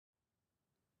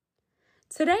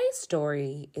Today's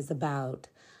story is about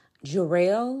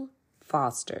Jerryell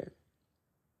Foster.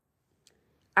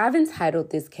 I've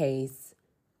entitled this case,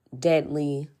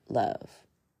 Deadly Love.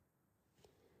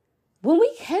 When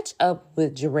we catch up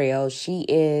with Jerryell, she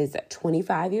is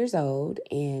 25 years old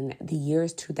and the year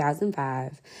is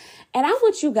 2005. And I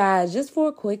want you guys, just for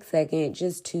a quick second,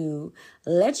 just to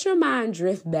let your mind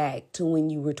drift back to when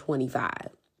you were 25.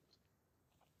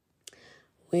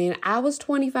 When I was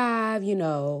 25,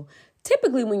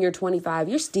 typically when you're 25,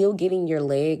 you're still getting your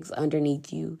legs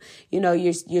underneath you.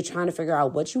 You're trying to figure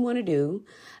out what you want to do.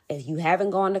 If you haven't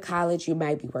gone to college, you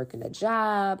might be working a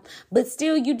job, but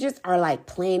still you just are like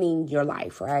planning your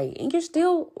life, right? And you're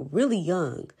still really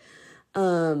young.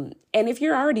 And if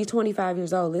you're already 25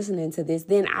 years old listening to this,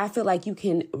 then I feel like you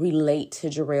can relate to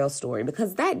Jerryell's story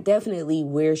because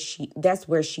that's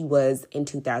where she was in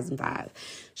 2005.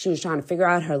 She was trying to figure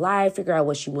out her life, figure out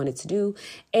what she wanted to do.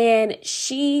 And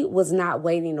she was not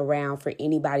waiting around for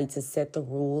anybody to set the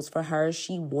rules for her.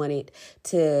 She wanted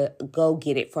to go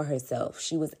get it for herself.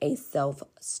 She was a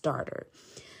self-starter.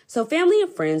 So family and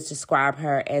friends describe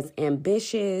her as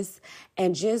ambitious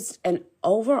and just an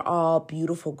overall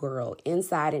beautiful girl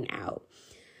inside and out.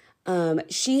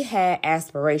 She had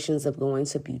aspirations of going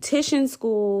to beautician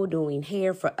school, doing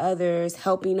hair for others,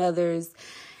 helping others,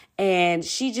 and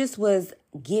she just was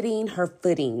getting her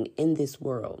footing in this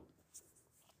world.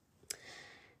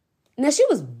 Now, she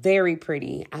was very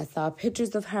pretty. I saw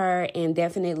pictures of her, and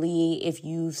definitely if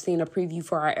you've seen a preview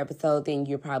for our episode, then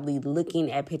you're probably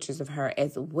looking at pictures of her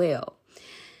as well.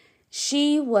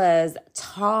 She was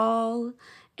tall,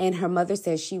 and her mother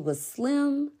says she was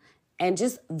slim and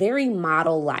just very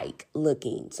model-like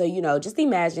looking. So, just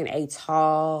imagine a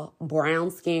tall,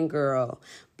 brown-skinned girl,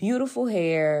 beautiful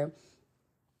hair,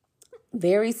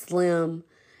 very slim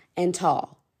and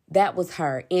tall. That was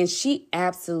her. And she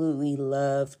absolutely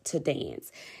loved to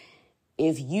dance.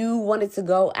 If you wanted to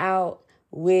go out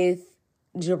with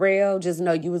Jerryell, just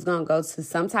know you was going to go to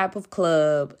some type of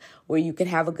club where you could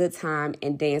have a good time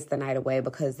and dance the night away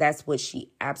because that's what she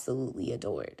absolutely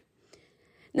adored.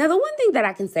 Now, the one thing that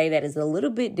I can say that is a little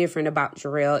bit different about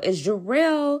Jerryell is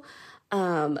Jerryell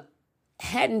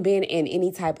hadn't been in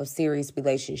any type of serious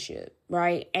relationship,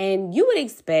 right? And you would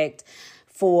expect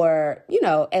for,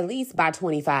 at least by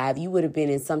 25, you would have been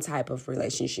in some type of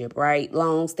relationship, right?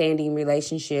 Long-standing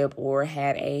relationship or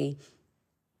had a,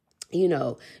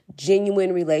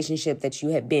 genuine relationship that you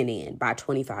had been in by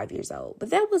 25 years old. But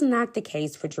that was not the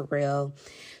case for Jerryell.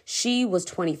 She was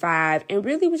 25 and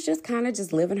really was just kind of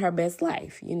just living her best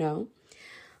life,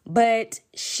 But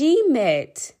she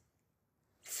met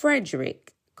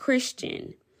Frederick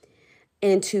Christian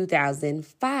in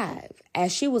 2005,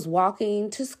 as she was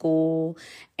walking to school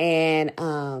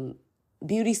and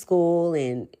beauty school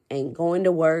and going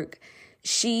to work,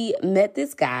 she met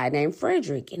this guy named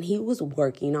Frederick, and he was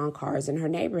working on cars in her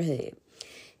neighborhood.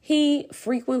 He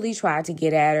frequently tried to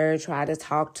get at her, tried to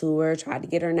talk to her, tried to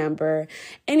get her number.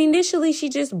 And initially, she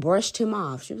just brushed him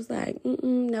off. She was like,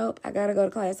 nope, I got to go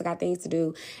to class. I got things to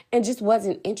do, and just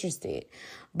wasn't interested.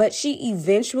 But she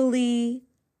eventually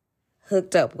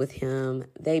hooked up with him.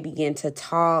 They began to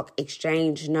talk,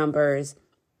 exchange numbers,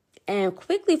 and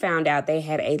quickly found out they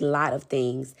had a lot of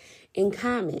things in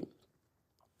common.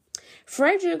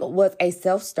 Frederick was a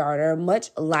self-starter,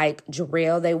 much like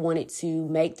Jerryell. They wanted to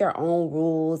make their own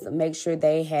rules, make sure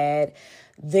they had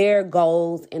their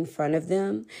goals in front of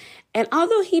them. And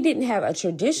although he didn't have a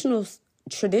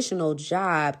traditional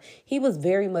job, he was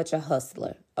very much a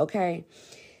hustler, okay?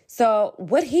 So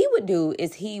what he would do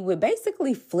is he would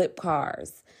basically flip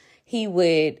cars. He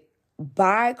would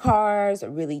buy cars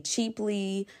really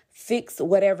cheaply, fix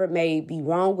whatever may be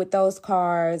wrong with those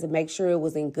cars, and make sure it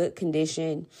was in good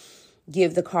condition,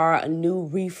 give the car a new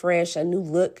refresh, a new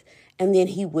look, and then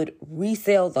he would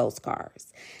resell those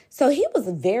cars. So he was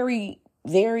very,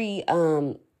 very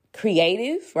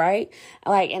creative, right?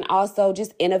 And also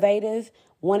just innovative,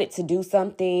 wanted to do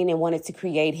something and wanted to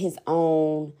create his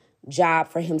own job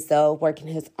for himself, working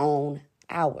his own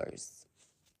hours.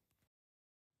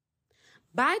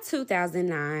 By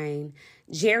 2009,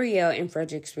 Jerryell and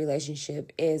Frederick's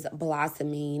relationship is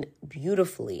blossoming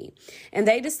beautifully, and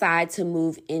they decide to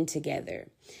move in together.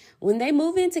 When they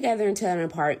move in together into an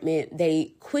apartment,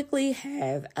 they quickly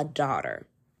have a daughter.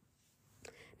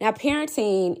 Now,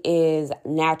 parenting is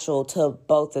natural to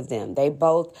both of them. They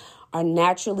both are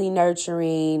naturally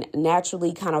nurturing,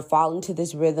 naturally kind of fall into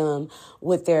this rhythm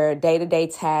with their day-to-day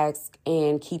tasks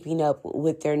and keeping up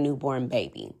with their newborn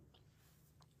baby.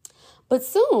 But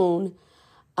soon,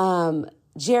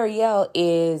 Jerryell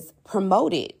is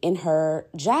promoted in her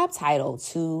job title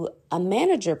to a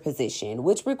manager position,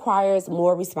 which requires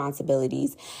more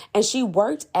responsibilities. And she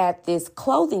worked at this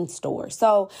clothing store.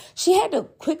 So she had to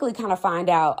quickly kind of find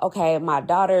out, okay, my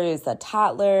daughter is a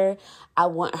toddler. I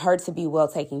want her to be well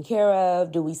taken care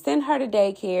of. Do we send her to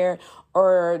daycare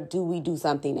or do we do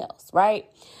something else, right?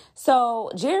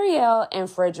 So Jerryell and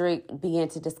Frederick began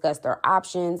to discuss their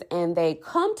options, and they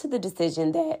come to the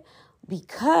decision that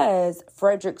because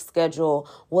Frederick's schedule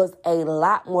was a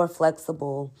lot more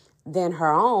flexible than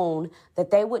her own,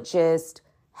 that they would just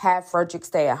have Frederick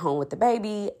stay at home with the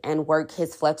baby and work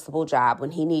his flexible job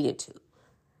when he needed to.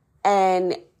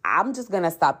 And I'm just going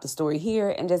to stop the story here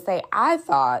and just say I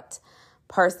thought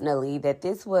personally that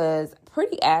this was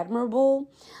pretty admirable.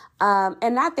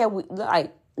 And not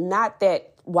that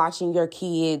watching your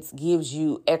kids gives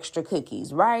you extra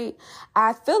cookies, right?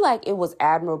 I feel like it was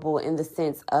admirable in the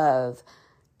sense of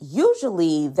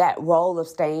usually that role of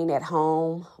staying at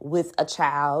home with a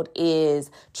child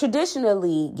is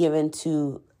traditionally given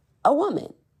to a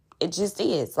woman. It just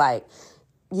is. Like,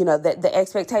 that the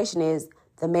expectation is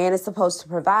the man is supposed to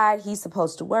provide, he's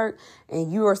supposed to work,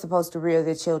 and you are supposed to rear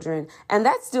the children. And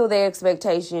that's still the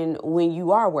expectation when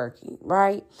you are working,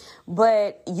 right?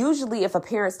 But usually if a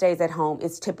parent stays at home,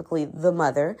 it's typically the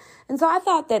mother. And so I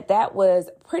thought that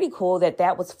was pretty cool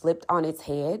that was flipped on its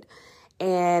head.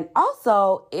 And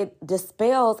also it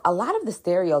dispels a lot of the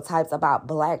stereotypes about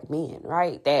Black men,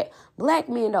 right? That Black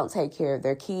men don't take care of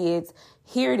their kids.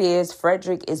 Here it is.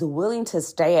 Frederick is willing to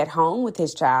stay at home with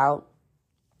his child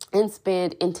and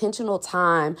spend intentional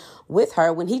time with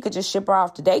her when he could just ship her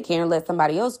off to daycare and let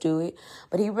somebody else do it.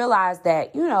 But he realized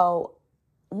that,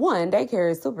 one,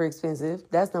 daycare is super expensive.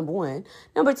 That's number one.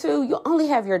 Number two, you only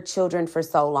have your children for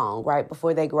so long, right,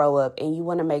 before they grow up. And you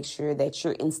want to make sure that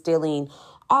you're instilling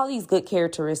all these good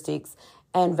characteristics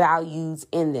and values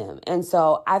in them. And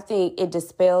so I think it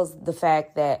dispels the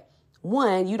fact that,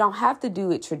 one, you don't have to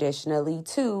do it traditionally.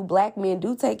 Two, Black men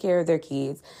do take care of their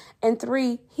kids. And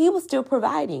three, he was still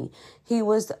providing. He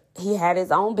had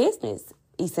his own business,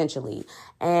 essentially,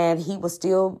 and he was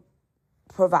still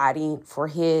providing for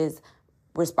his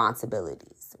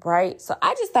responsibilities, right? So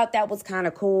I just thought that was kind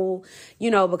of cool,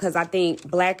 because I think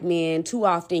Black men too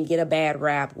often get a bad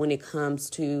rap when it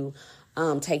comes to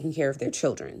taking care of their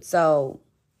children. So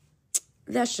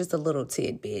that's just a little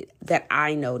tidbit that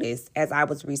I noticed as I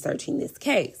was researching this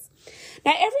case.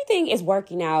 Now, everything is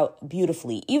working out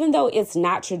beautifully. Even though it's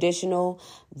not traditional,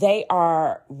 they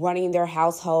are running their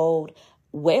household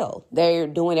well. They're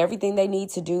doing everything they need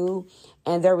to do,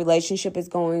 and their relationship is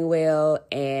going well,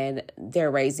 and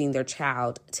they're raising their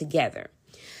child together.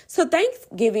 So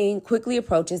Thanksgiving quickly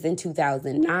approaches in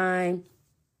 2009,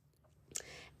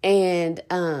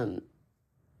 and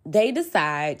they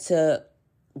decide to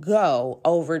go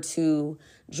over to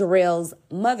Jerryell's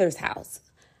mother's house.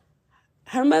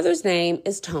 Her mother's name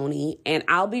is Tony, and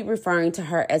I'll be referring to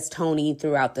her as Tony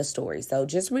throughout the story. So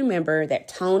just remember that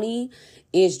Tony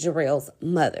is Jerryell's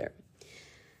mother.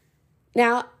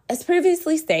 Now, as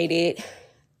previously stated,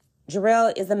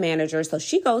 Jerryell is a manager, so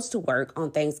she goes to work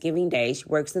on Thanksgiving Day. She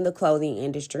works in the clothing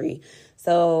industry,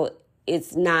 so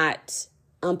it's not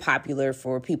unpopular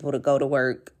for people to go to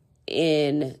work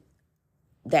in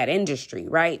that industry,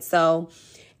 right? So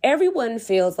everyone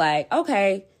feels like,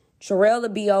 okay, Jerryell will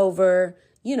be over,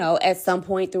 at some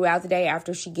point throughout the day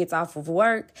after she gets off of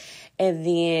work, and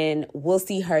then we'll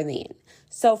see her then.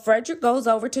 So Frederick goes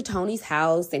over to Tony's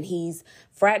house, and he's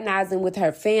fraternizing with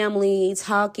her family,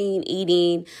 talking,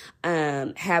 eating,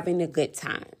 having a good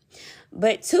time.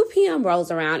 But 2 p.m.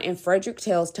 rolls around, and Frederick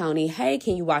tells Tony, hey,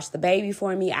 can you watch the baby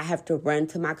for me? I have to run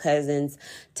to my cousin's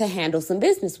to handle some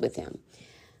business with him.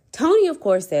 Tony, of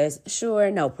course, says,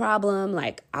 sure, no problem.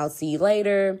 I'll see you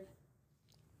later.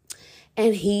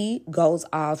 And he goes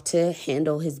off to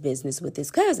handle his business with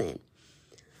his cousin.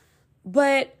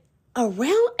 But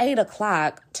around 8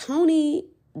 o'clock, Tony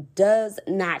does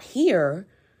not hear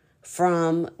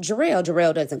from Jerryell.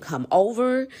 Jerryell doesn't come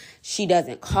over. She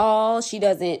doesn't call.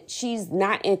 She's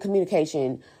not in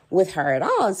communication with her at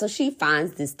all. And so she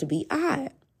finds this to be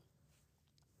odd.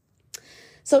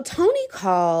 So Tony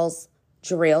calls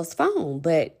Jerryell's phone,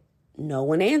 but no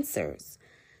one answers.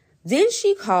 Then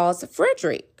she calls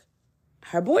Frederick,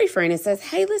 her boyfriend, and says,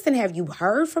 hey, listen, have you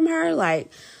heard from her?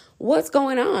 What's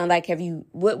going on?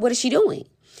 What is she doing?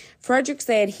 Frederick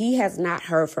said he has not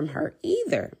heard from her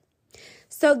either.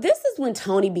 So this is when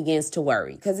Tony begins to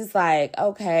worry, because it's like,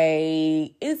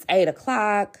 okay, it's 8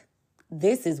 o'clock.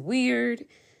 This is weird.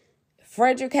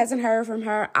 Frederick hasn't heard from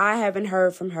her. I haven't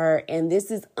heard from her. And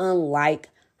this is unlike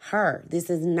her. This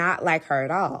is not like her at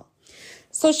all.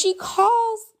 So she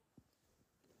calls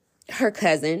her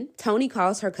cousin. Tony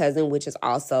calls her cousin, which is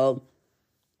also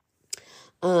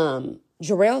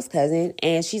Jerryell's cousin.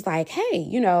 And she's like, hey,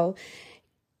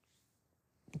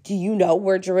 do you know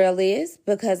where Jerryell is?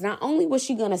 Because not only was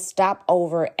she going to stop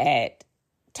over at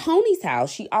Tony's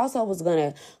house, she also was going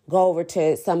to go over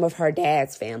to some of her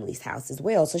dad's family's house as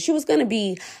well. So she was going to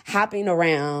be hopping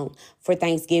around for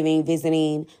Thanksgiving,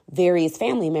 visiting various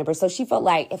family members. So she felt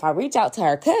like if I reach out to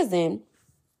her cousin,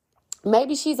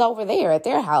 maybe she's over there at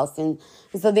their house. And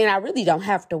so then I really don't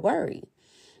have to worry.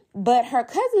 But her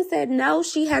cousin said, no,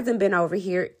 she hasn't been over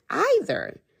here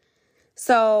either.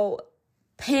 So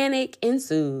panic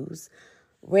ensues.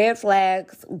 Red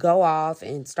flags go off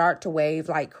and start to wave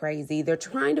like crazy. They're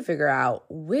trying to figure out,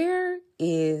 where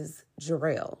is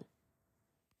Jerryell?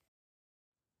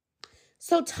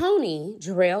 So Tony,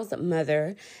 Jerryell's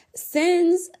mother,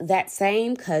 sends that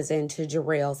same cousin to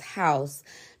Jerryell's house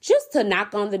just to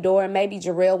knock on the door. Maybe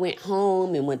Jerryell went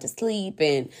home and went to sleep,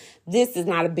 and this is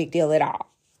not a big deal at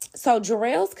all. So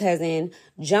Jerryell's cousin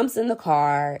jumps in the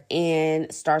car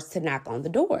and starts to knock on the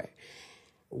door.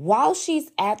 While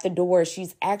she's at the door,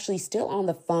 she's actually still on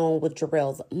the phone with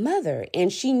Jerryell's mother,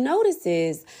 and she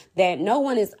notices that no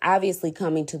one is obviously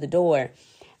coming to the door,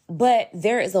 but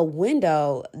there is a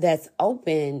window that's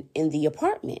open in the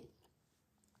apartment.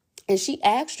 And she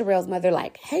asked Jerryell's mother,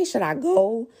 like, hey, should I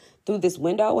go through this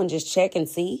window and just check and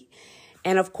see?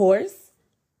 And of course,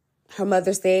 her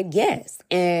mother said yes,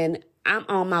 and I'm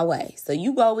on my way. So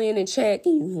you go in and check,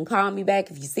 and you can call me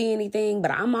back if you see anything,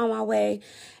 but I'm on my way.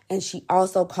 And she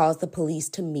also calls the police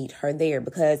to meet her there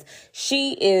because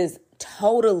she is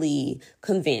totally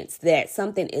convinced that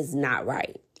something is not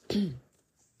right.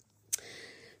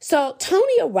 So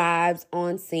Tony arrives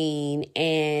on scene,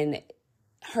 and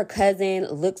her cousin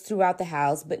looks throughout the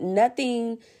house, but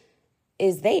nothing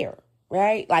is there,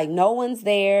 right? Like no one's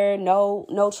there,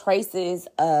 no traces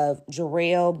of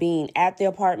Jerryell being at the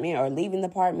apartment or leaving the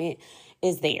apartment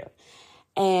is there.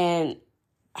 And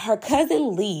her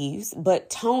cousin leaves, but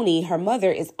Tony, her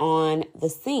mother, is on the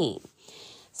scene.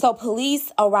 So police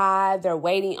arrive. They're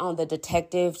waiting on the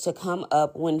detective to come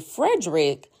up when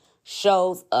Frederick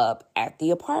shows up at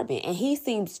the apartment. And he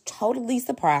seems totally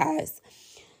surprised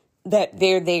that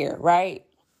they're there, right?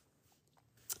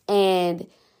 And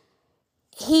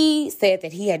he said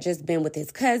that he had just been with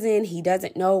his cousin. He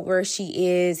doesn't know where she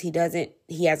is. He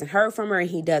hasn't heard from her, and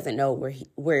he doesn't know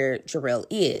where Jerryell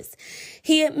is.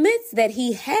 He admits that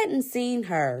he hadn't seen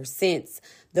her since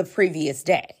the previous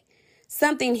day,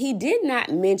 something he did not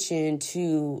mention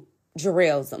to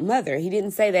Jerryell's mother. He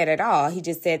didn't say that at all. He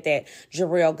just said that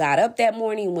Jerryell got up that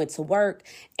morning, went to work,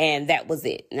 and that was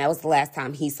it. And that was the last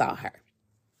time he saw her.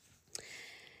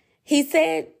 He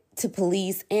said to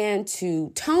police and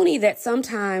to Tony that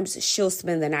sometimes she'll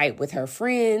spend the night with her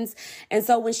friends. And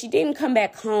so when she didn't come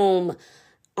back home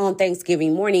on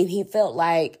Thanksgiving morning, he felt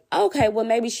like, okay, well,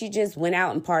 maybe she just went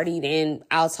out and partied, and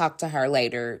I'll talk to her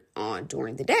later on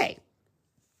during the day.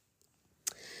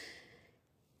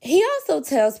 He also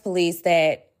tells police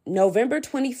that November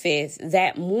 25th,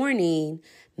 that morning,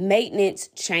 maintenance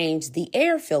changed the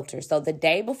air filter. So the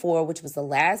day before, which was the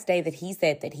last day that he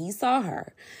said that he saw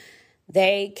her,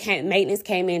 maintenance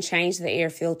came in, changed the air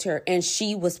filter, and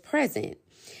she was present.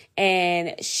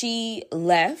 And she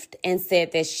left and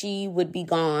said that she would be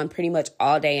gone pretty much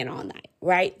all day and all night,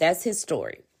 right? That's his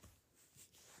story.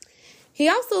 He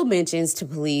also mentions to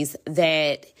police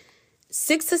that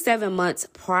 6 to 7 months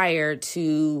prior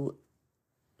to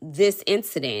this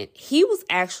incident, he was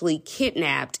actually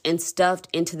kidnapped and stuffed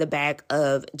into the back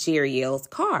of Jerryell's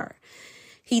car.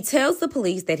 He tells the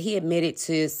police that he admitted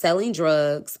to selling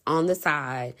drugs on the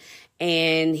side,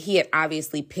 and he had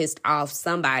obviously pissed off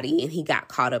somebody, and he got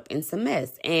caught up in some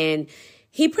mess. And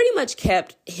he pretty much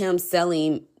kept him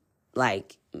selling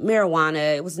like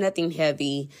marijuana. It was nothing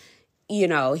heavy.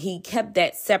 He kept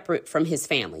that separate from his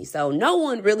family. So no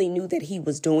one really knew that he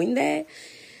was doing that.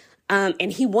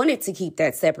 And he wanted to keep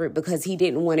that separate because he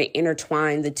didn't want to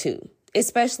intertwine the two,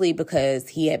 especially because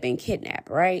he had been kidnapped,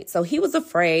 right? So he was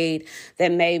afraid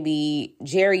that maybe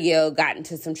Jerryell got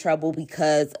into some trouble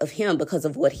because of him, because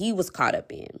of what he was caught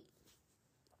up in.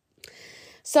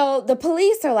 So the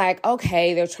police are like,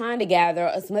 okay, they're trying to gather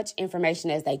as much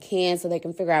information as they can so they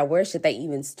can figure out where should they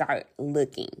even start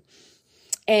looking.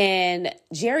 And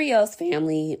Jerryell's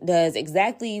family does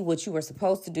exactly what you were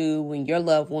supposed to do when your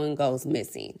loved one goes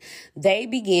missing. They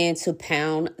begin to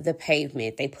pound the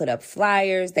pavement. They put up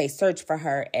flyers. They search for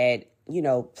her at,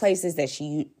 places that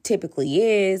she typically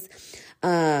is.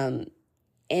 And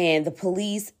the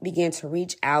police began to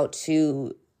reach out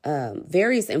to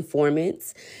various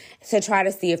informants to try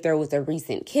to see if there was a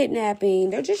recent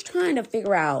kidnapping. They're just trying to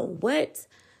figure out what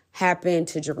happened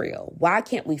to Jerryell? Why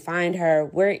can't we find her?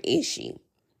 Where is she?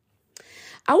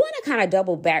 I want to kind of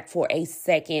double back for a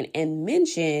second and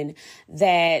mention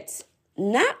that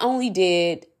not only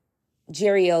did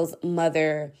Jerryell's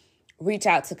mother reach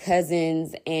out to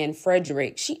cousins and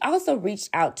Frederick, she also reached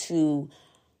out to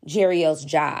Jerryell's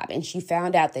job, and she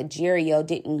found out that Jerryell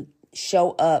didn't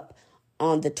show up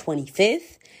on the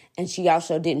 25th, and she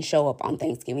also didn't show up on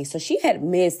Thanksgiving. So she had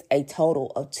missed a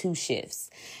total of 2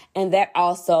 shifts, and that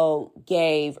also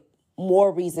gave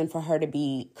more reason for her to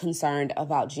be concerned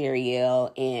about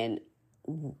Jerryell and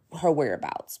her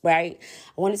whereabouts, right?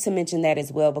 I wanted to mention that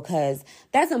as well because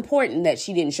that's important that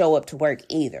she didn't show up to work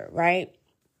either, right?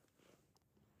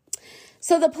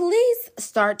 So the police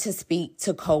start to speak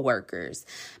to coworkers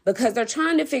because they're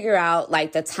trying to figure out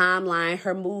like the timeline,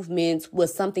 her movements.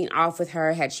 Was something off with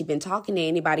her? Had she been talking to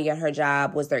anybody at her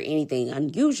job? Was there anything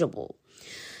unusual?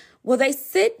 Well, they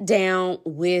sit down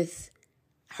with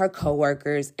her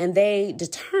coworkers and they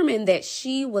determined that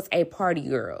she was a party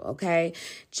girl, okay?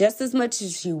 Just as much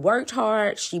as she worked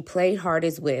hard, she played hard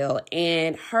as well.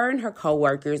 And her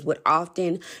coworkers would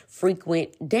often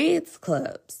frequent dance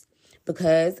clubs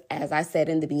because, as I said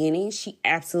in the beginning, she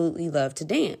absolutely loved to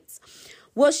dance.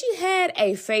 Well, she had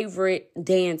a favorite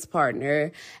dance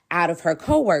partner out of her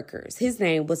coworkers. His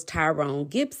name was Tyron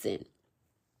Gibson,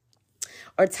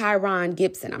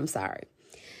 I'm sorry.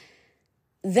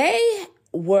 They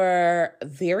were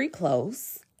very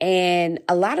close, and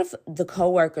a lot of the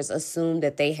coworkers assumed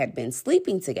that they had been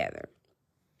sleeping together.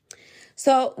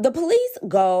 So the police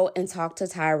go and talk to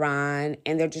Tyron,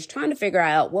 and they're just trying to figure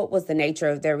out what was the nature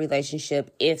of their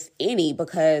relationship, if any,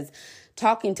 because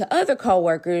talking to other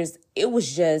coworkers, it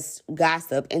was just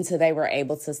gossip until they were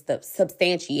able to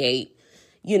substantiate,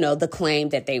 the claim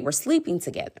that they were sleeping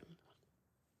together.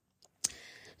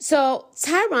 So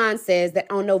Tyron says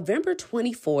that on November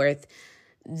 24th,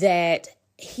 that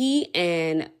he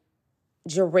and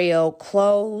Jerryell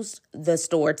closed the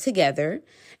store together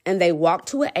and they walked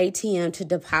to an ATM to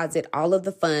deposit all of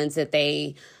the funds that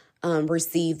they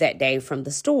received that day from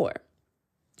the store.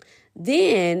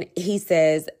 Then he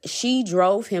says she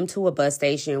drove him to a bus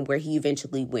station where he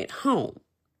eventually went home.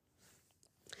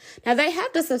 Now, they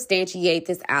have to substantiate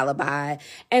this alibi,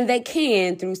 and they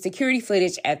can through security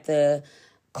footage at the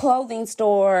clothing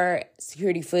store,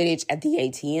 security footage at the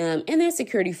ATM, and there's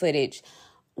security footage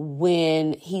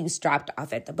when he was dropped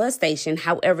off at the bus station.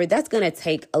 However, that's going to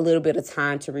take a little bit of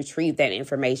time to retrieve that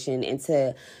information and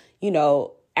to,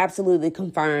 absolutely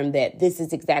confirm that this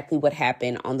is exactly what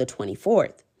happened on the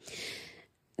 24th.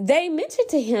 They mentioned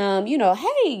to him,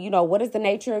 hey, what is the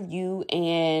nature of you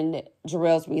and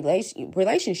Jerryell's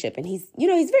relationship? And he's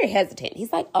very hesitant.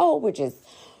 He's like, oh, we're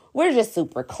just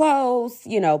super close,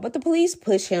 but the police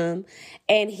push him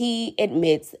and he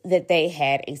admits that they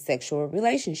had a sexual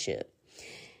relationship.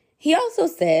 He also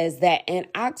says that in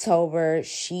October,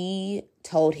 she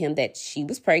told him that she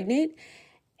was pregnant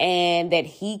and that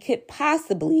he could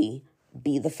possibly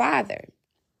be the father.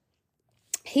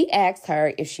 He asked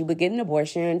her if she would get an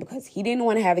abortion because he didn't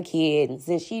want to have a kid. And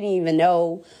since she didn't even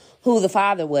know who the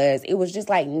father was, it was just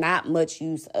like not much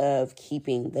use of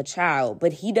keeping the child.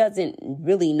 But he doesn't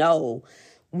really know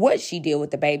what she did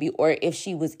with the baby or if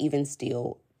she was even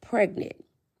still pregnant.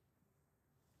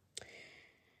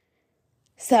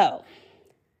 So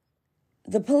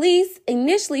the police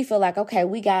initially feel like, okay,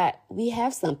 we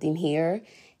have something here.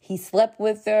 He slept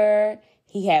with her.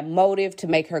 He had motive to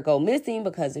make her go missing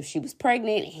because if she was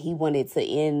pregnant, he wanted to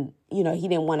end, he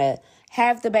didn't want to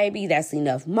have the baby. That's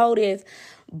enough motive.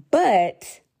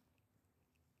 But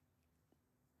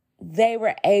they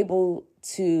were able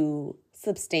to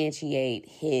substantiate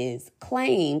his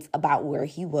claims about where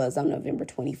he was on November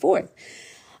 24th.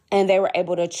 And they were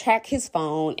able to track his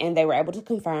phone, and they were able to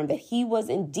confirm that he was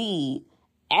indeed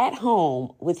at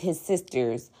home with his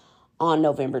sisters on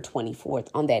November 24th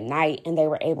on that night. And they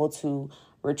were able to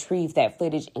retrieve that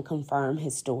footage and confirm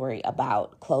his story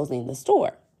about closing the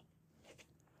store.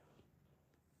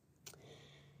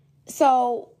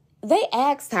 So they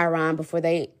asked Tyron before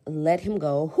they let him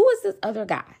go, who is this other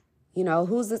guy?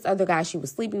 Who's this other guy she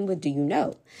was sleeping with? Do you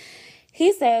know?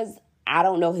 He says, I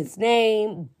don't know his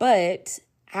name, but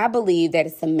I believe that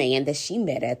it's a man that she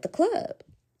met at the club.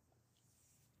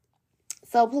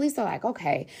 So police are like,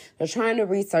 okay, they're trying to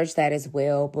research that as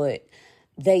well. But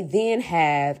they then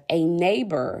have a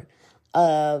neighbor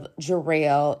of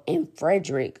Jerryell and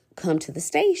Frederick come to the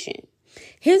station.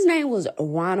 His name was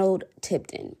Ronald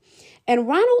Tipton. And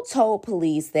Ronald told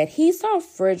police that he saw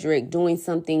Frederick doing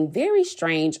something very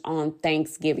strange on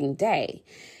Thanksgiving Day.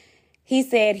 He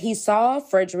said he saw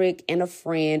Frederick and a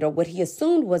friend, or what he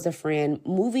assumed was a friend,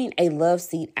 moving a love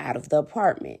seat out of the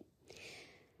apartment.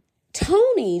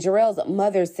 Tony, Jerryell's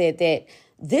mother, said that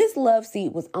this love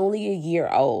seat was only a year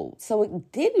old, so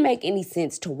it didn't make any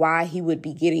sense to why he would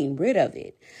be getting rid of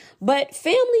it. But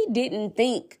family didn't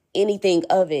think anything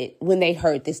of it when they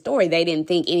heard this story. They didn't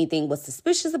think anything was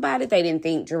suspicious about it. They didn't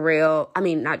think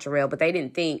they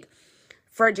didn't think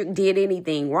Frederick did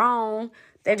anything wrong.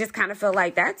 They just kind of felt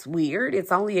like, that's weird.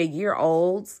 It's only a year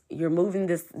old. You're moving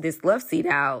this love seat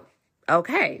out.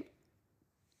 Okay.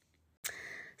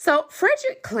 So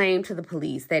Frederick claimed to the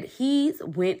police that he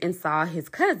went and saw his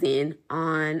cousin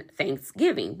on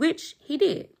Thanksgiving, which he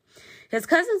did. His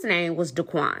cousin's name was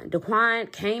Daquan.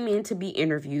 Daquan came in to be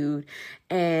interviewed,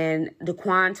 and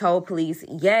Daquan told police,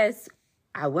 yes,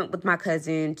 I went with my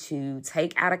cousin to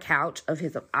take out a couch of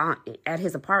his at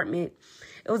his apartment.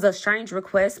 It was a strange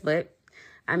request, but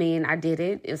I mean, I did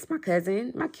it. It's my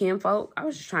cousin, my kinfolk. I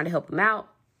was just trying to help him out.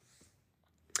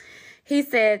 He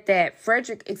said that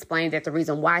Frederick explained that the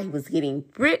reason why he was getting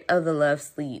rid of the love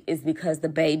seat is because the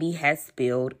baby had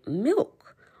spilled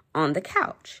milk on the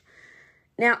couch.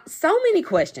 Now, so many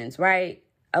questions, right?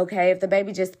 Okay, if the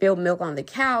baby just spilled milk on the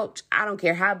couch, I don't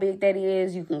care how big that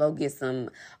is. You can go get some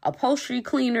upholstery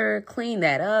cleaner, clean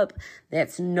that up.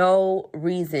 That's no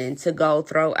reason to go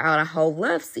throw out a whole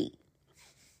love seat.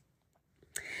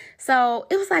 So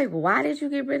it was like, why did you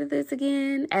get rid of this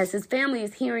again? As his family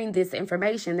is hearing this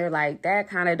information, they're like, that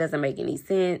kind of doesn't make any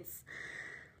sense.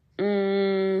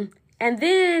 And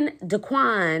then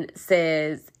Daquan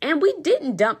says, and we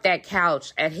didn't dump that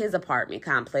couch at his apartment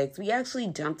complex. We actually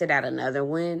dumped it at another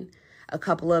one a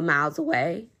couple of miles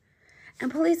away.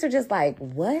 And police are just like,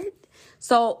 what?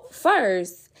 So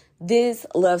first, this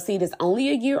love seat is only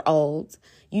a year old.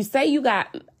 You say you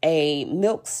got a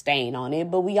milk stain on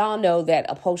it, but we all know that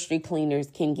upholstery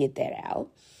cleaners can get that out.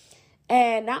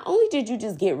 And not only did you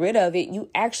just get rid of it, you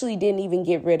actually didn't even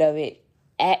get rid of it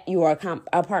at your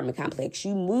apartment complex.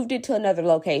 You moved it to another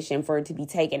location for it to be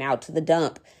taken out to the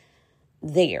dump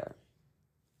there.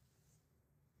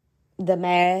 The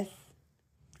math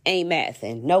ain't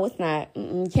mathing. No, it's not.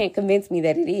 You can't convince me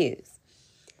that it is.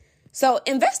 So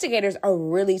investigators are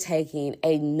really taking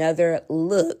another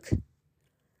look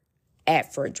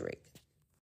at Frederick.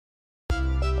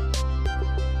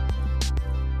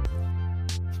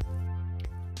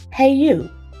 Hey, you.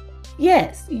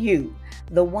 Yes, you.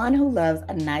 The one who loves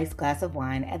a nice glass of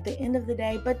wine at the end of the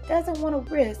day but doesn't want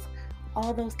to risk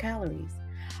all those calories.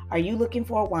 Are you looking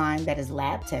for a wine that is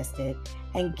lab tested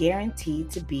and guaranteed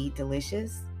to be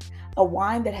delicious? A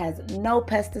wine that has no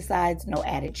pesticides, no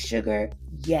added sugar,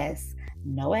 yes,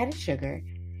 no added sugar,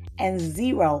 and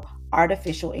zero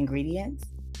artificial ingredients?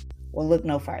 Well, look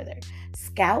no further.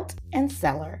 Scout and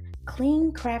Cellar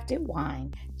Clean Crafted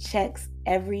Wine checks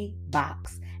every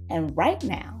box. And right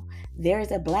now, there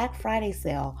is a Black Friday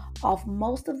sale off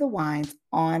most of the wines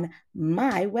on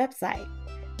my website.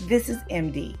 This is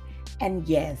MD. And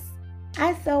yes,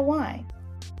 I sell wine.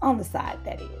 On the side,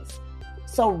 that is.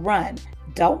 So run,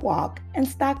 don't walk, and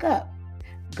stock up.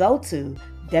 Go to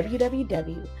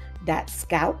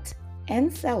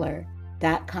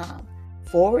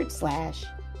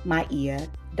www.scoutandcellar.com/Maia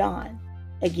Dawn.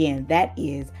 Again, that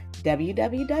is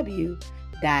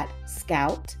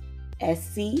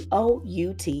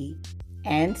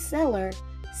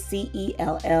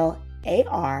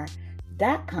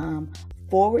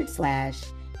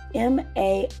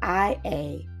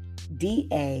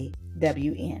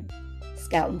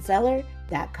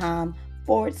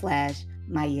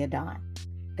Scoutandcellar.com/Maia Dawn.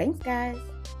 Thanks, guys.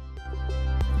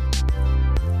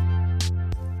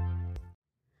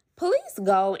 Police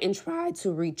go and try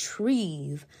to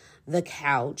retrieve the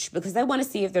couch because they want to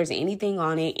see if there's anything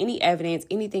on it, any evidence,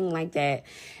 anything like that.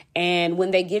 And when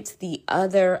they get to the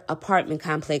other apartment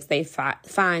complex, they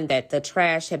find that the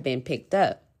trash had been picked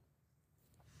up.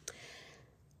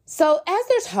 So as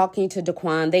they're talking to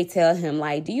Daquan, they tell him,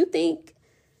 like, do you think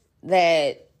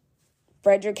that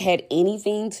Frederick had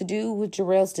anything to do with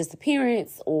Jerryell's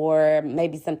disappearance, or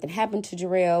maybe something happened to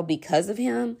Jerryell because of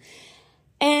him?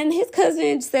 And his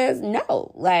cousin says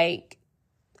no. Like,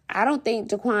 I don't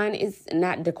think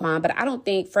I don't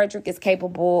think Frederick is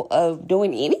capable of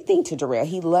doing anything to Jerryell.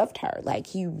 He loved her. Like,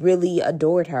 he really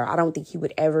adored her. I don't think he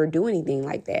would ever do anything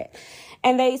like that.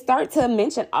 And they start to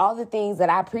mention all the things that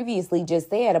I previously just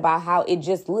said about how it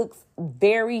just looks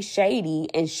very shady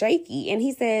and shaky. And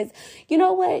he says, you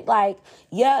know what? Like,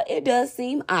 yeah, it does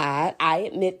seem odd. I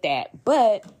admit that.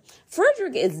 But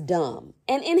Frederick is dumb.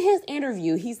 And in his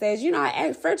interview, he says,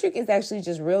 Frederick is actually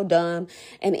just real dumb.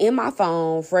 And in my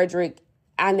phone,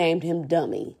 I named him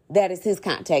Dummy. That is his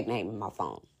contact name in my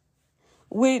phone.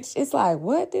 Which is like,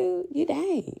 what, dude? You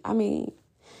dang. I mean,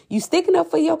 You sticking up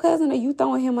for your cousin or you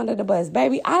throwing him under the bus?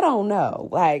 Baby, I don't know.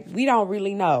 Like, we don't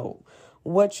really know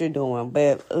what you're doing,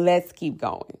 but let's keep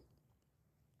going.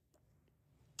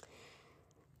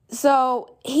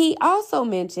 So he also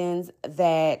mentions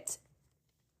that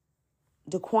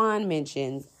Daquan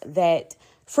mentions that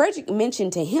Frederick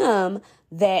mentioned to him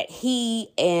that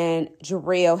he and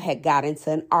Jerryell had got into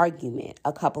an argument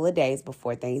a couple of days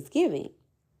before Thanksgiving.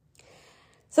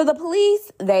 So the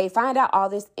police, they find out all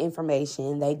this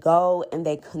information. They go and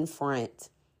they confront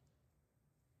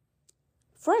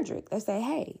Frederick. They say,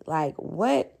 hey, like,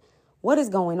 what is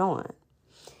going on?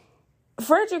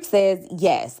 Frederick says,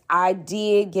 yes, I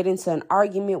did get into an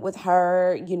argument with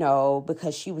her,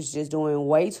 because she was just doing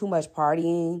way too much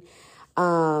partying.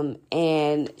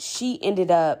 And she ended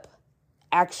up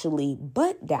actually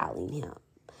butt dialing him.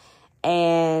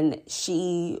 And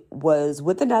she was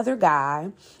with another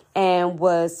guy and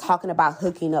was talking about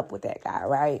hooking up with that guy,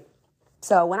 right?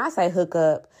 So when I say hook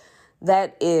up,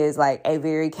 that is like a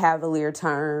very cavalier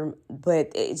term,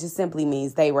 but it just simply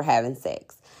means they were having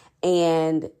sex.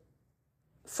 And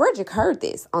Frederick heard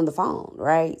this on the phone,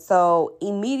 right? So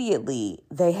immediately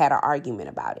they had an argument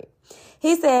about it.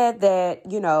 He said that,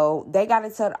 they got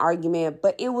into an argument,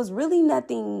 but it was really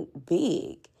nothing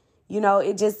big.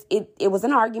 It was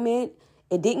an argument.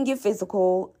 It didn't get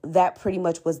physical. That pretty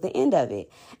much was the end of it.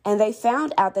 And they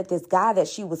found out that this guy that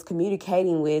she was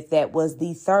communicating with, that was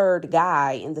the third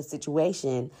guy in the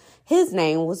situation, his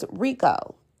name was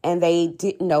Rico, and they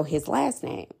didn't know his last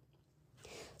name.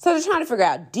 So they're trying to figure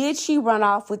out, did she run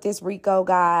off with this Rico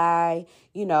guy?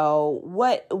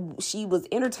 What she was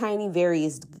entertaining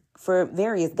various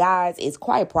guys. It's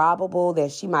quite probable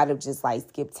that she might have just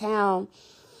skipped town.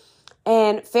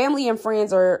 And family and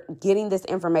friends are getting this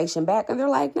information back, and they're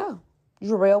like, no,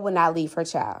 Jerryell would not leave her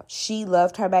child. She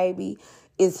loved her baby.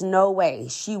 It's no way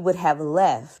she would have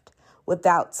left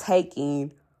without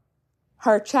taking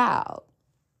her child.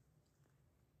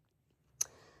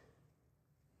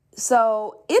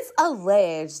 So it's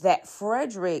alleged that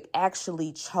Frederick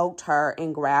actually choked her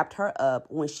and grabbed her up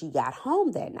when she got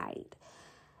home that night.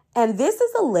 And this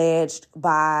is alleged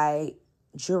by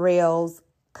Jerryell's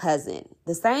cousin,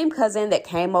 the same cousin that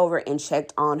came over and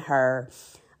checked on her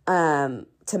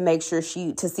to make sure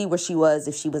to see where she was,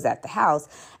 if she was at the house.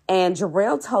 And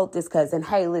Jerryell told this cousin,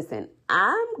 hey, listen,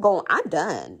 I'm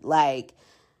done. Like,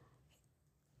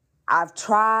 I've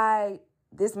tried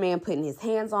this man putting his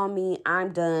hands on me.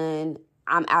 I'm done.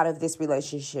 I'm out of this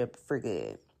relationship for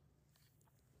good.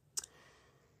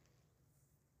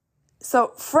 So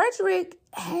Frederick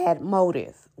had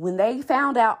motive. When they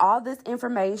found out all this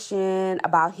information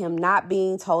about him not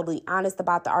being totally honest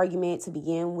about the argument to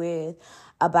begin with,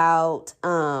 about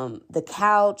the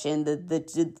couch and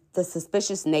the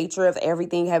suspicious nature of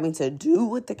everything having to do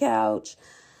with the couch,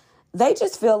 they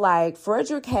just feel like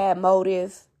Frederick had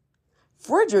motive.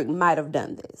 Frederick might have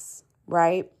done this,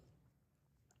 right?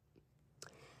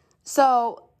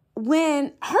 So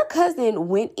when her cousin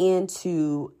went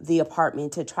into the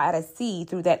apartment to try to see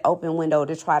through that open window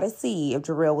to try to see if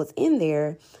Jerryell was in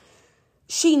there,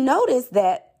 she noticed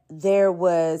that there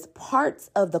was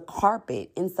parts of the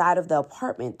carpet inside of the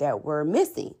apartment that were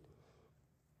missing.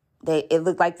 It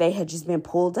looked like they had just been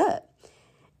pulled up.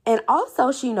 And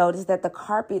also she noticed that the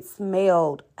carpet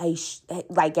smelled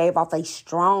gave off a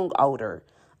strong odor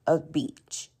of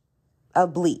bleach.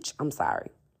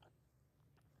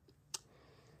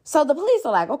 So the police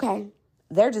are like, okay,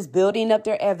 they're just building up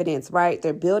their evidence, right?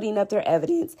 They're building up their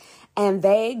evidence, and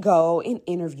they go and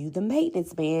interview the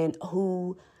maintenance man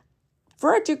who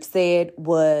Frederick said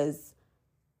was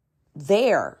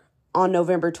there on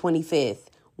November 25th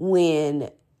when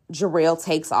Jerryell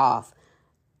takes off.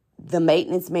 The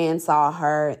maintenance man saw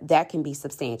her. That can be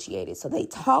substantiated. So they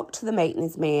talked to the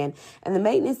maintenance man, and the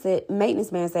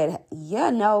maintenance man said,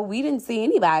 yeah, no, we didn't see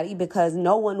anybody because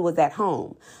no one was at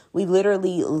home. We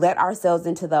literally let ourselves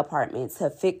into the apartment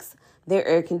to fix their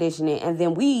air conditioning, and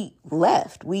then we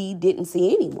left. We didn't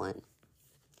see anyone.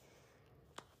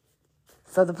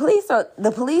 So the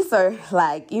police are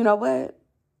like, you know what?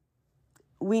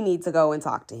 We need to go and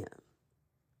talk to him.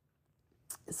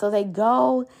 So they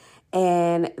go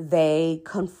and they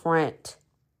confront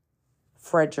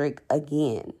Frederick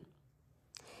again.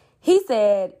 He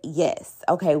said, yes,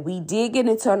 okay, we did get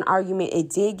into an argument. It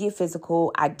did get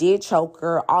physical. I did choke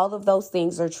her. All of those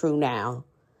things are true now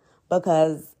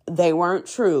because they weren't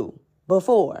true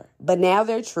before, but now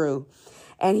they're true.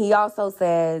 And he also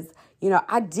says,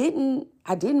 I didn't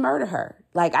murder her.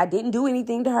 Like, I didn't do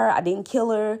anything to her. I didn't kill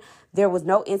her. There was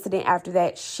no incident after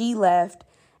that. She left,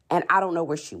 and I don't know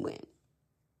where she went.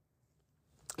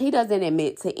 He doesn't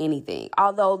admit to anything,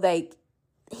 although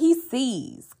he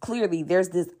sees clearly there's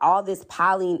all this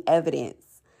piling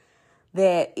evidence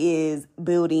that is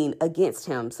building against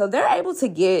him. So they're able to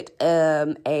get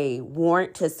a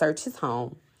warrant to search his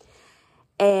home.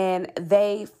 And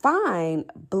they find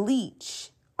bleach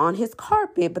on his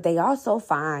carpet, but they also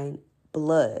find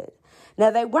blood. Now,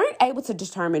 they weren't able to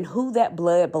determine who that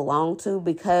blood belonged to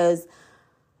because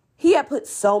he had put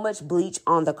so much bleach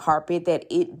on the carpet that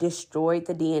it destroyed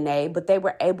the DNA, but they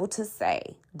were able to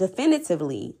say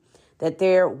definitively that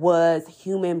there was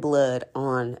human blood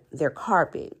on their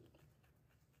carpet.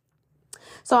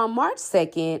 So on March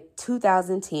 2nd,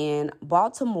 2010,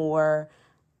 Baltimore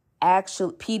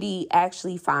PD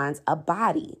actually finds a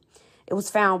body. It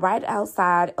was found right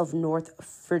outside of North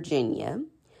Virginia.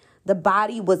 The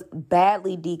body was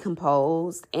badly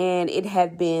decomposed and it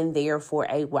had been there for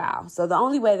a while. So the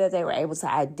only way that they were able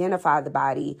to identify the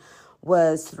body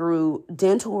was through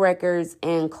dental records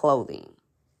and clothing.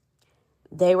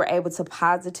 They were able to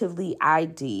positively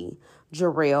ID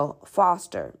Jerryell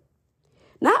Foster.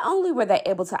 Not only were they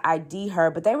able to ID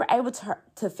her, but they were able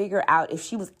to figure out if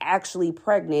she was actually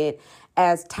pregnant,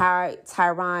 as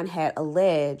Tyron had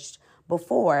alleged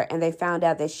before, and they found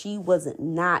out that she was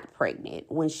not pregnant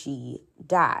when she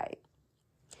died.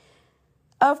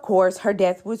 Of course, her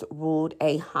death was ruled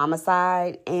a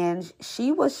homicide, and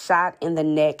she was shot in the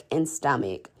neck and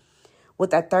stomach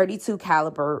with a .32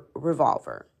 caliber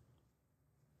revolver.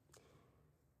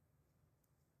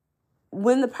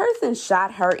 When the person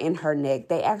shot her in her neck,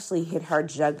 they actually hit her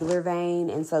jugular vein,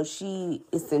 and so she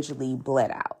essentially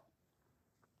bled out.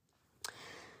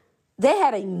 They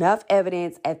had enough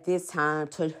evidence at this time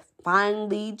to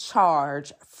finally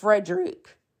charge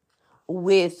Frederick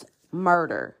with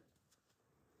murder.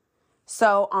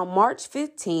 So on March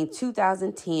 15,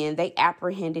 2010, they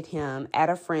apprehended him at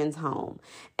a friend's home,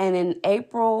 and in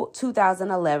April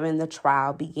 2011, the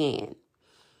trial began.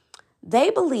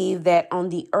 They believe that on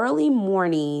the early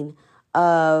morning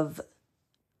of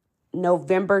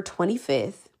November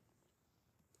 25th,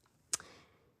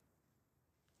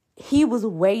 he was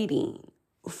waiting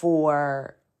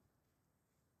for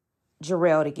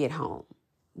Jerryell to get home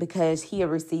because he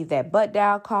had received that butt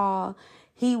dial call.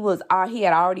 He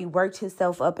had already worked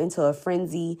himself up into a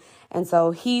frenzy, and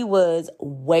so he was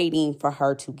waiting for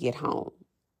her to get home.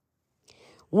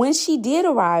 When she did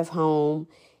arrive home,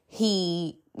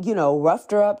 he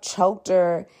roughed her up, choked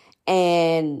her,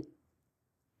 and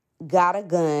got a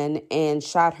gun and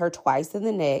shot her twice in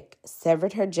the neck,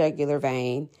 severed her jugular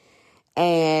vein,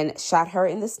 and shot her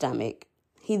in the stomach.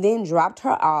 He then dropped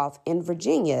her off in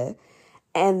Virginia,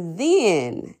 and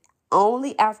then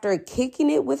only after kicking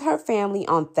it with her family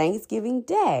on Thanksgiving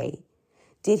Day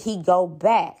did he go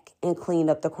back and clean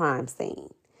up the crime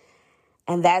scene.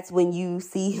 And that's when you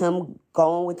see him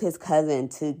going with his cousin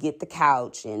to get the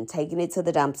couch and taking it to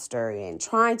the dumpster and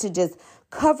trying to just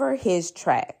cover his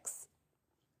tracks.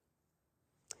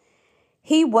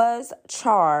 He was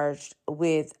charged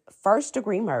with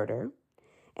first-degree murder,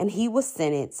 and he was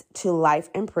sentenced to life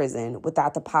in prison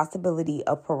without the possibility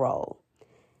of parole.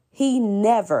 He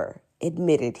never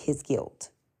admitted his guilt.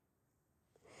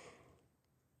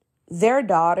 Their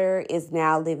daughter is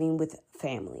now living with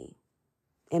family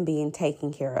and being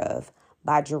taken care of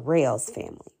by Jerryell's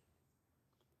family.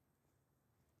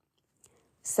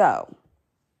 So,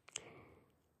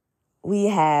 we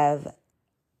have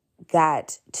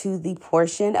got to the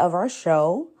portion of our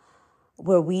show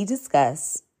where we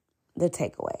discuss the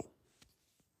takeaway.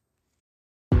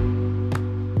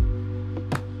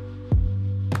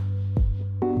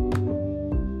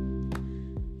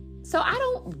 So I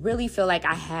don't really feel like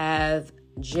I have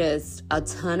just a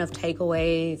ton of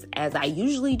takeaways as I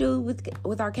usually do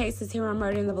with our cases here on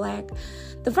Murder in the Black.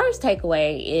 The first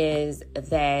takeaway is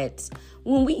that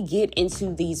when we get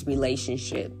into these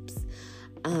relationships,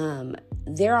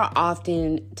 there are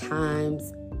often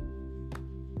times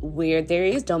where there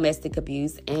is domestic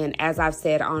abuse. And as I've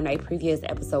said on a previous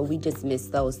episode, we dismiss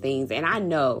those things. And I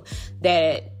know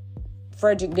that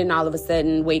Frederick didn't all of a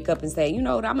sudden wake up and say, you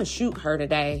know what, I'm going to shoot her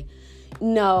today.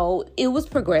 No, it was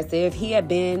progressive. He had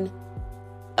been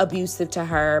abusive to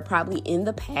her probably in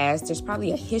the past. There's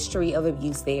probably a history of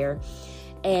abuse there.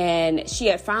 And she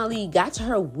had finally got to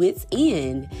her wits'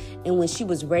 end. And when she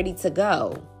was ready to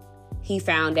go, he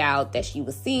found out that she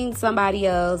was seeing somebody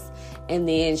else. And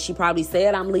then she probably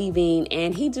said, I'm leaving.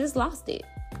 And he just lost it.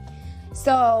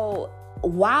 So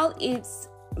while it's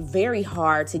very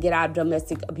hard to get out of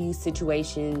domestic abuse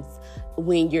situations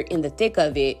when you're in the thick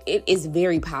of it, it is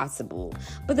very possible.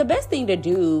 But the best thing to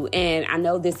do, and I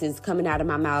know this is coming out of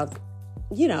my mouth,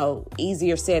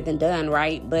 easier said than done,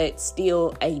 right? But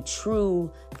still a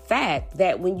true fact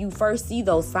that when you first see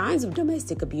those signs of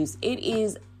domestic abuse, it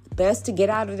is best to get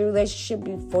out of the relationship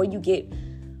before you get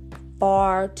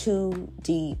far too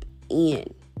deep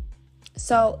in.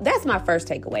 So that's my first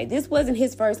takeaway. This wasn't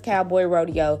his first cowboy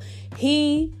rodeo.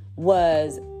 He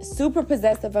was super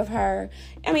possessive of her.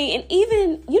 I mean, and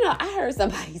even, I heard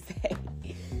somebody say,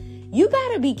 you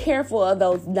got to be careful of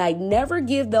those, like, never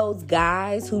give those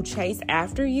guys who chase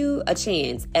after you a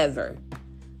chance, ever.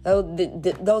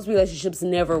 Those relationships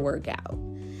never work out.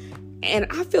 And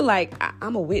I feel like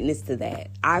I'm a witness to that.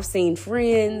 I've seen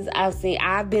friends,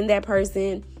 I've been that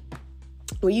person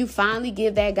where you finally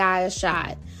give that guy a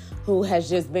shot who has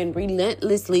just been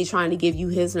relentlessly trying to give you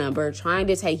his number, trying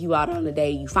to take you out on a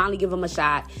date. You finally give him a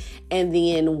shot. And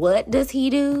then what does he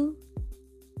do?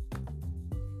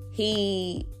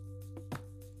 He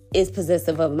is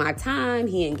possessive of my time.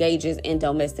 He engages in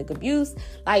domestic abuse.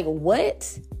 Like,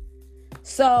 what?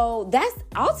 So that's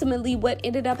ultimately what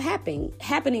ended up happening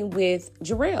with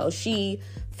Jerryell. She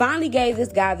finally gave this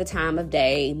guy the time of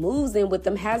day, moves in with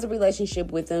him, has a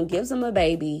relationship with him, gives him a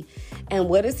baby. And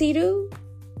what does he do?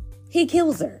 He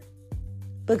kills her.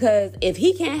 Because if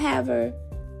he can't have her,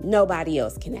 nobody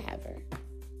else can have her.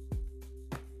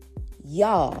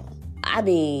 Y'all, I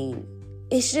mean,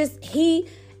 it's just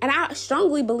and I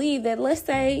strongly believe that, let's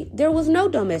say there was no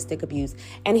domestic abuse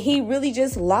and he really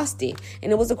just lost it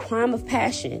and it was a crime of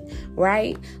passion,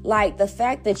 right? Like the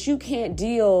fact that you can't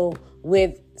deal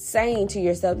with saying to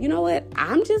yourself, you know what?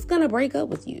 I'm just going to break up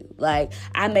with you. Like,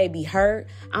 I may be hurt.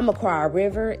 I'm going to cry a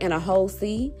river and a whole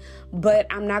sea, but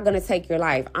I'm not going to take your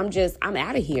life. I'm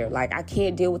out of here. Like, I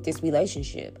can't deal with this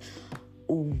relationship.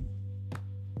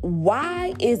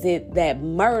 Why is it that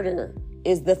murder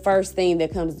is the first thing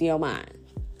that comes to your mind?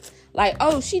 Like,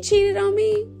 oh, she cheated on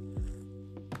me?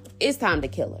 It's time to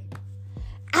kill her.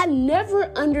 I never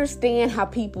understand how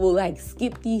people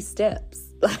skip these steps.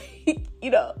 Like,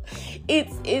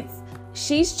 it's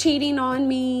she's cheating on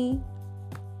me,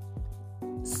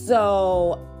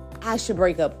 so I should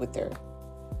break up with her.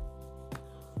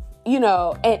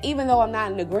 And even though I'm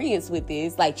not in agreement with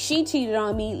this, like, she cheated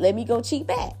on me, let me go cheat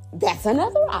back. That's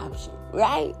another option,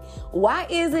 right?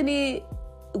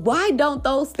 Why don't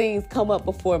those things come up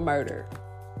before murder?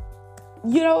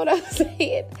 You know what I'm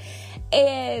saying?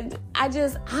 And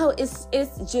it's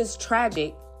just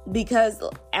tragic because,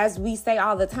 as we say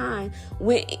all the time,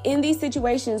 when in these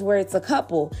situations where it's a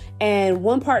couple and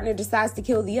one partner decides to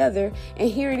kill the other, and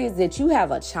here it is that you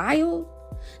have a child,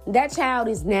 that child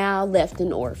is now left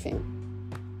an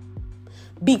orphan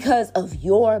because of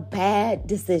your bad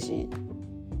decision.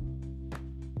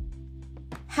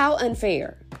 How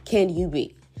unfair can you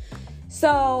be?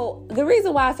 So the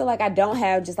reason why I feel like I don't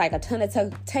have just a ton of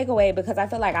takeaway, because I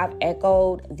feel like I've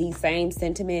echoed these same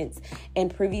sentiments in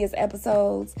previous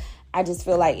episodes. I just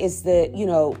feel like it's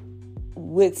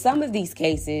with some of these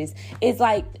cases, it's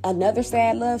like another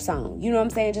sad love song. You know what I'm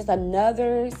saying? Just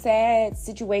another sad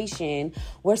situation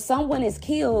where someone is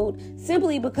killed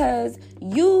simply because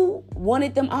you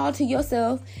wanted them all to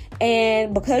yourself,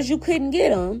 and because you couldn't get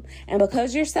them, and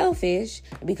because you're selfish,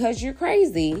 because you're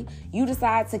crazy, you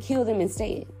decide to kill them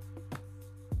instead.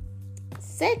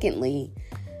 Secondly,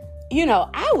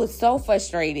 I was so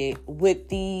frustrated with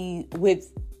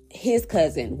his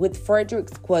cousin, with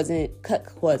Frederick's cousin,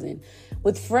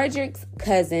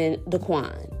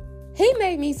 Daquan. He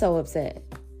made me so upset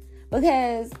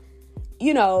because,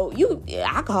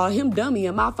 I call him dummy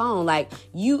on my phone. I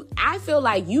feel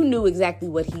like you knew exactly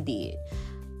what he did.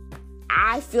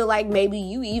 I feel like maybe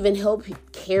you even helped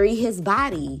carry his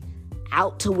body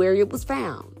out to where it was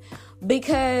found.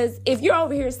 Because if you're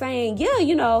over here saying, yeah,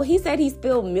 he said he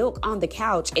spilled milk on the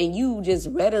couch, and you just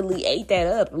readily ate that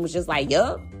up and was just like,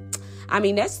 yup. I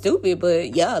mean, that's stupid,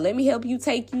 but yeah, let me help you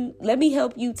take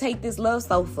this love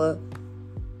sofa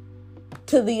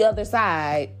to the other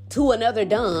side, to another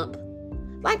dump.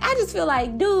 I just feel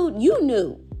like, dude, you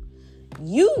knew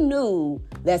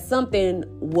that something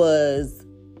was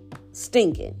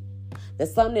stinking, that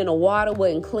something in the water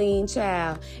wasn't clean,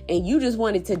 child, and you just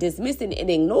wanted to dismiss it and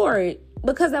ignore it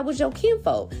because that was your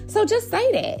kinfolk. So just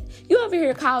say that. You over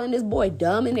here calling this boy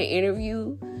dumb in the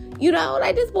interview.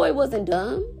 This boy wasn't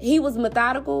dumb. He was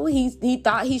methodical. He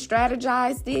thought, he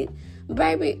strategized it.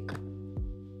 Baby,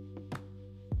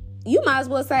 you might as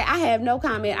well say, I have no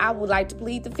comment. I would like to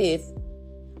plead the fifth.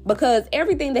 Because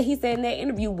everything that he said in that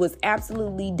interview was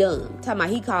absolutely dumb. Talking about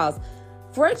he calls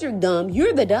Frederick dumb.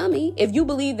 You're the dummy. If you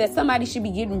believe that somebody should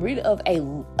be getting rid of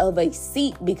a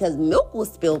seat because milk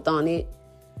was spilled on it.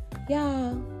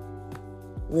 Y'all,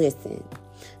 listen.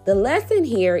 The lesson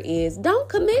here is don't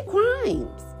commit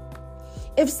crimes.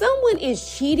 If someone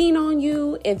is cheating on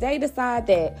you, if they decide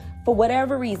that for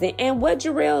whatever reason. And what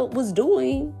Jerryell was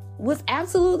doing was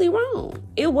absolutely wrong.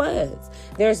 It was.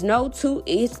 There's no two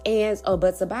ifs, ands, or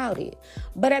buts about it.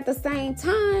 But at the same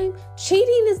time,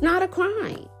 cheating is not a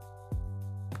crime.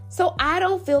 So I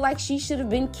don't feel like she should have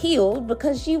been killed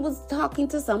because she was talking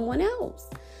to someone else.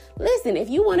 Listen, if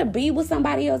you want to be with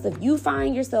somebody else, if you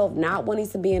find yourself not wanting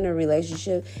to be in a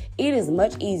relationship, it is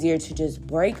much easier to just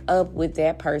break up with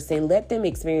that person, let them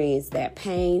experience that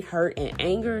pain, hurt, and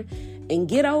anger, and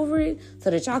get over it so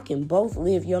that y'all can both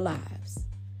live your lives.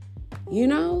 You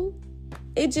know,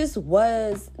 this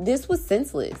was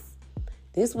senseless.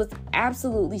 This was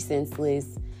absolutely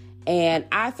senseless. And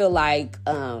I feel like,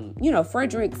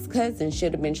 Frederick's cousin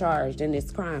should have been charged in this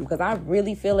crime because I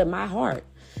really feel in my heart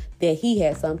that he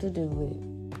had something to do with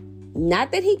it.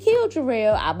 Not that he killed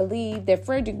Jerryell. I believe that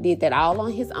Frederick did that all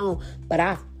on his own. But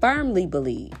I firmly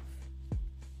believe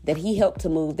that he helped to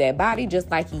move that body just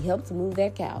like he helped to move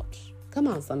that couch. Come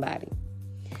on, somebody.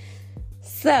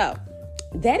 So,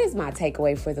 that is my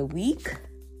takeaway for the week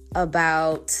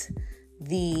about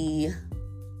the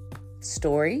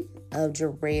story of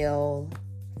Jerryell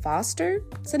Foster.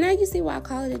 So now you see why I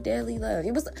call it a deadly love.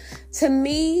 It was, to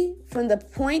me, from the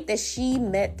point that she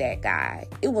met that guy,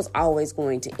 it was always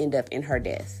going to end up in her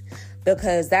death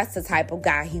because that's the type of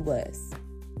guy he was.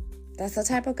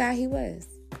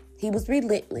 He was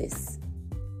relentless.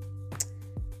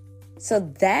 So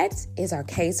that is our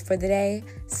case for the day.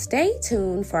 Stay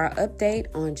tuned for our update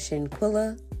on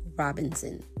Shanquella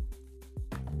Robinson.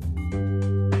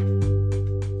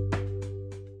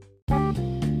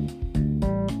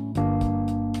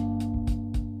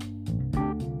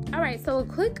 So a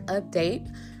quick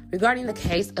update regarding the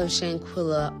case of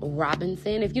Shanquella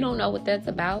Robinson. If you don't know what that's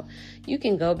about, you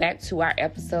can go back to our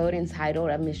episode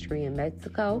entitled A Mystery in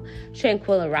Mexico,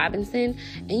 Shanquella Robinson,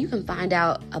 and you can find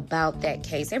out about that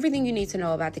case, everything you need to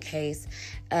know about the case,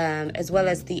 as well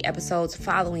as the episodes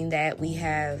following that. We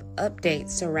have updates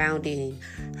surrounding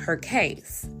her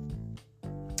case.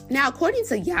 Now, according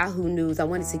to Yahoo News, I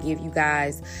wanted to give you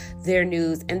guys their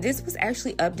news, and this was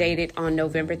actually updated on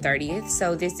November 30th,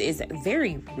 so this is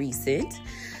very recent.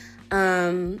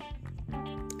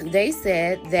 They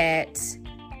said that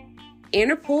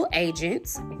Interpol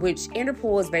agents, which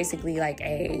Interpol is basically like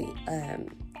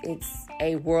it's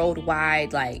a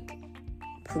worldwide,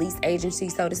 police agency,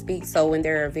 so to speak. So when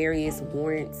there are various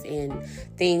warrants and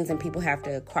things and people have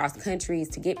to cross countries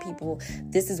to get people,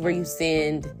 this is where you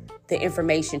send the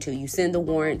information to. You send the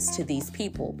warrants to these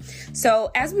people. So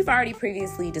as we've already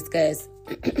previously discussed,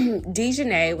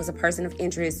 Dejanay was a person of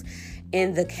interest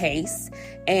in the case,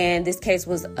 and this case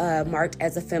was marked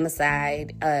as a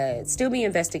femicide, still being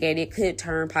investigated, could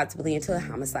turn possibly into a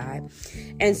homicide.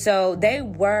 And so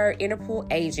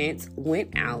Interpol agents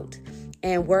went out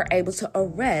and were able to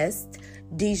arrest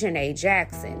Dejanay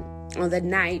Jackson on the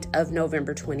night of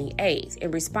November 28th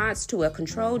in response to a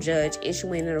control judge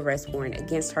issuing an arrest warrant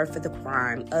against her for the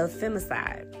crime of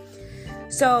femicide.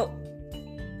 So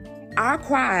our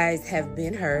cries have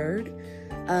been heard.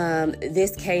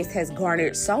 This case has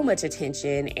garnered so much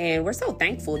attention, and we're so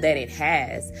thankful that it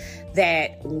has,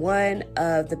 that one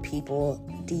of the people,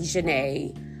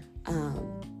 Dejanay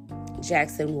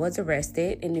Jackson, was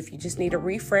arrested. And if you just need a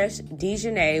refresh,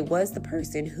 Dejanay was the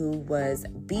person who was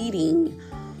beating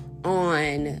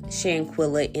on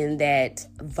Shanquella in that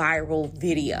viral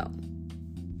video.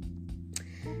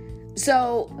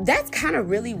 So that's kind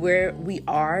of really where we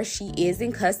are. She is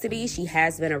in custody. She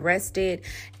has been arrested.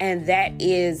 And that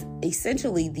is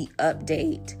essentially the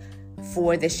update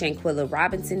for the Shanquella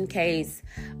Robinson case.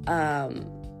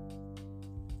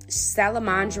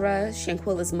 Salamandra,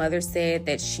 Shanquella's mother, said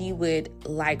that she would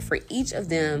like for each of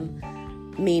them,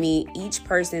 meaning each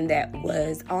person that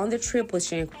was on the trip with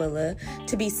Shanquella,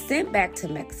 to be sent back to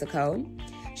Mexico.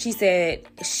 She said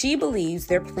she believes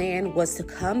their plan was to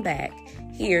come back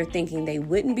here thinking they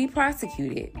wouldn't be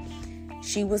prosecuted.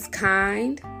 She was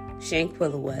kind,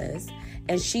 Shanquella was,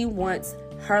 and she wants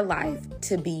her life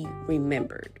to be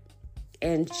remembered.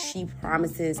 And she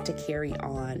promises to carry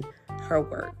on her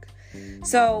work.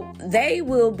 So they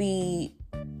will be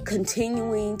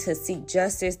continuing to seek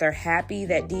justice. They're happy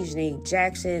that Dejanay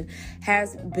Jackson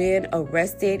has been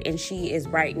arrested, and she is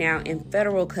right now in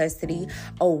federal custody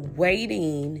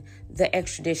awaiting the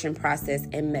extradition process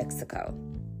in Mexico.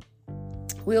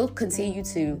 We'll continue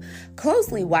to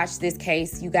closely watch this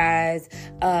case, you guys.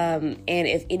 And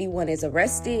if anyone is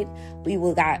arrested, we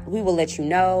will let you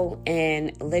know,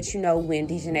 and let you know when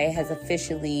Dejanay has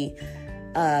officially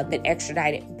been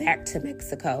extradited back to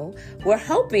Mexico. We're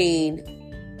hoping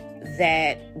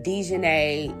that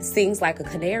Dejanay sings like a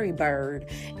canary bird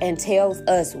and tells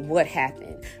us what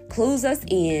happened, clues us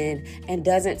in, and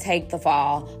doesn't take the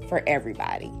fall for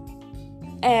everybody.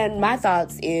 And my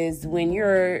thoughts is, when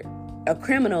you're a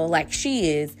criminal like she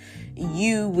is,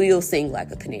 you will sing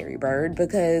like a canary bird,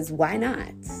 because why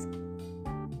not?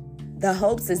 The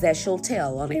hopes is that she'll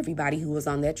tell on everybody who was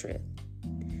on that trip,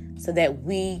 so that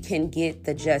we can get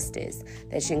the justice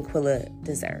that Shanquella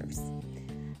deserves.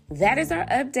 That is our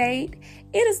update.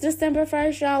 It is December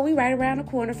 1st, y'all. We right around the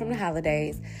corner from the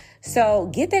holidays. So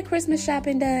get that Christmas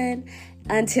shopping done.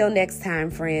 Until next time,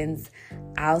 friends,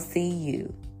 I'll see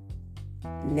you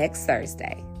next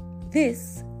Thursday.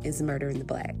 This is Murder in the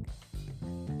Black.